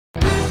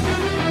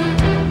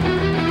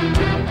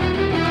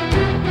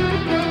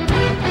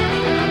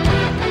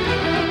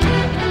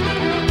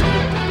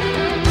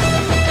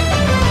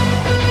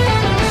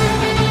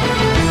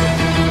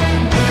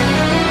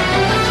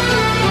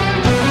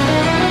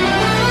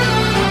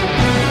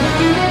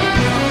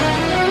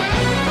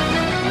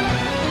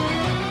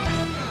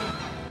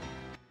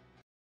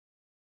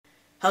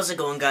How's it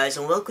going, guys,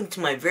 and welcome to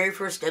my very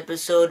first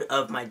episode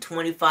of my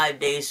 25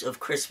 Days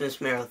of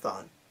Christmas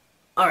Marathon.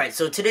 Alright,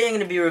 so today I'm going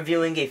to be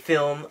reviewing a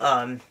film.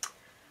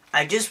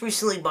 I just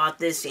recently bought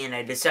this and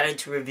I decided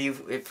to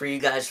review it for you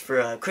guys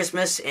for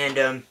Christmas,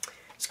 and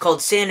it's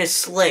called Santa's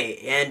Sleigh,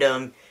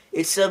 and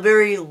it's a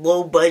very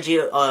low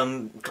budget,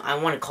 I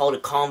want to call it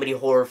a comedy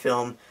horror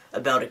film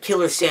about a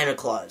killer Santa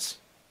Claus.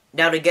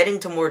 Now, to get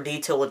into more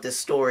detail with this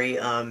story,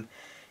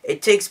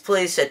 it takes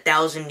place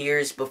 1,000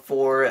 years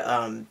before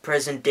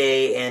present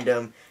day,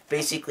 and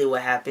basically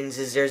what happens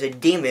is there's a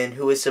demon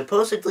who is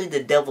supposedly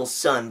the devil's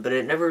son, but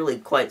it never really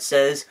quite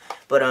says,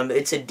 but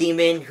it's a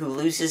demon who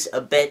loses a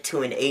bet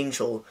to an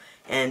angel,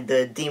 and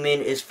the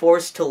demon is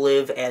forced to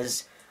live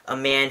as a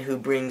man who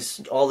brings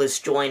all this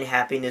joy and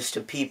happiness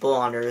to people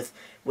on Earth,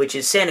 which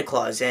is Santa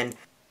Claus.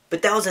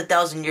 But that was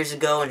 1,000 years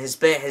ago, and his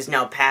bet has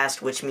now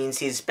passed, which means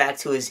he's back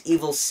to his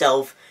evil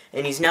self,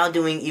 and he's now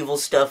doing evil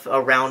stuff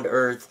around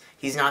Earth.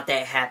 He's not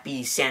that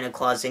happy Santa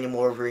Claus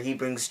anymore, where he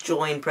brings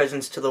joy and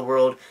presents to the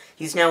world.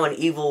 He's now an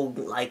evil,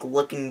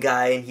 looking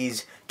guy, and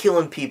he's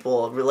killing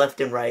people left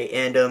and right,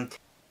 and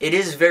it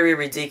is very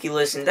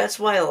ridiculous, and that's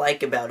what I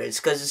like about it. It's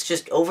because it's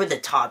just over the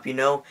top, you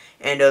know?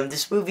 And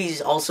this movie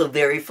is also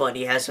very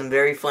funny. It has some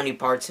very funny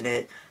parts in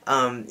it.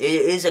 It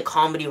is a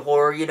comedy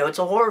horror, you know? It's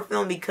a horror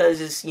film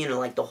because it's,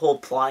 the whole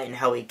plot and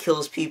how he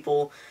kills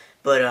people.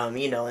 But,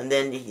 and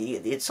then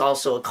it's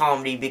also a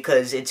comedy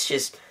because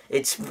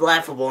it's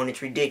laughable and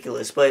it's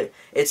ridiculous. But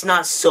it's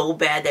not so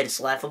bad that it's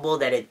laughable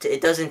that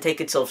it doesn't take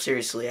itself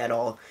seriously at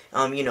all.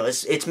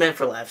 It's meant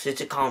for laughs.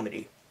 It's a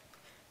comedy.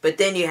 But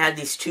then you have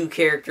these two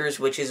characters,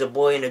 which is a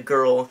boy and a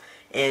girl,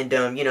 and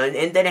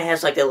and then it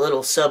has a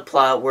little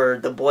subplot where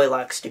the boy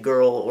likes the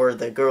girl or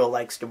the girl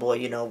likes the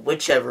boy,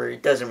 whichever,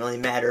 it doesn't really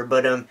matter.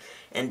 But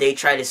and they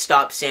try to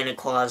stop Santa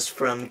Claus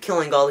from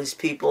killing all these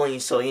people,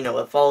 and so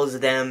it follows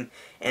them,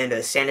 and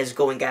Santa's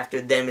going after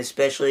them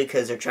especially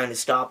because they're trying to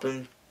stop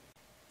him.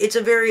 It's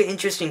a very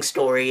interesting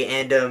story,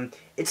 and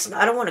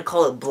I don't want to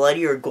call it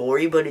bloody or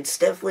gory, but it's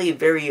definitely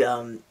very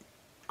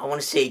I want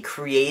to say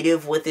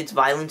creative with its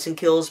violence and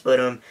kills,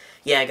 but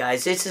yeah,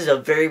 guys, this is a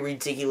very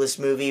ridiculous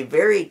movie,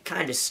 very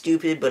kind of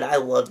stupid, but I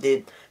loved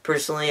it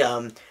personally.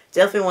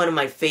 Definitely one of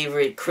my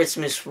favorite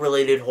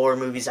Christmas-related horror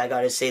movies, I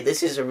gotta say.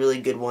 This is a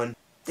really good one.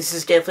 This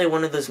is definitely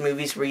one of those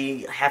movies where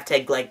you have to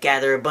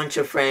gather a bunch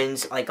of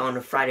friends on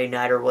a Friday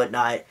night or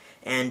whatnot,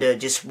 and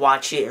just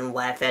watch it and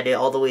laugh at it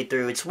all the way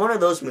through. It's one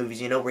of those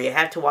movies, where you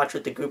have to watch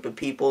with a group of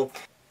people.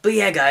 But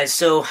yeah, guys,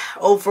 so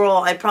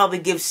overall, I'd probably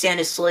give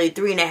Santa's Sleigh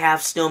 3.5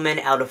 snowmen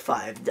out of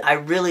 5. I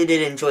really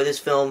did enjoy this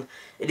film.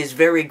 It is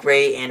very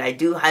great, and I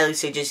do highly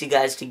suggest you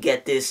guys to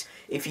get this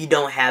if you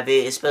don't have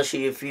it,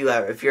 especially if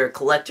you're a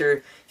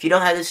collector. If you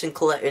don't have this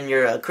in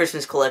your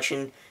Christmas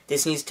collection,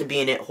 this needs to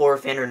be in it, horror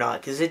fan or not,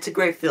 because it's a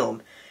great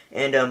film.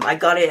 And I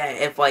got it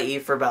at FYE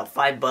for about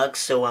 $5,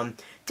 so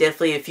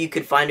definitely if you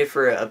could find it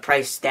for a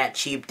price that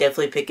cheap,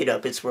 definitely pick it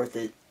up. It's worth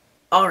it.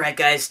 Alright,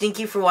 guys, thank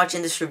you for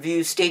watching this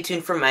review. Stay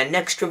tuned for my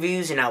next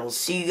reviews, and I will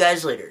see you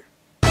guys later.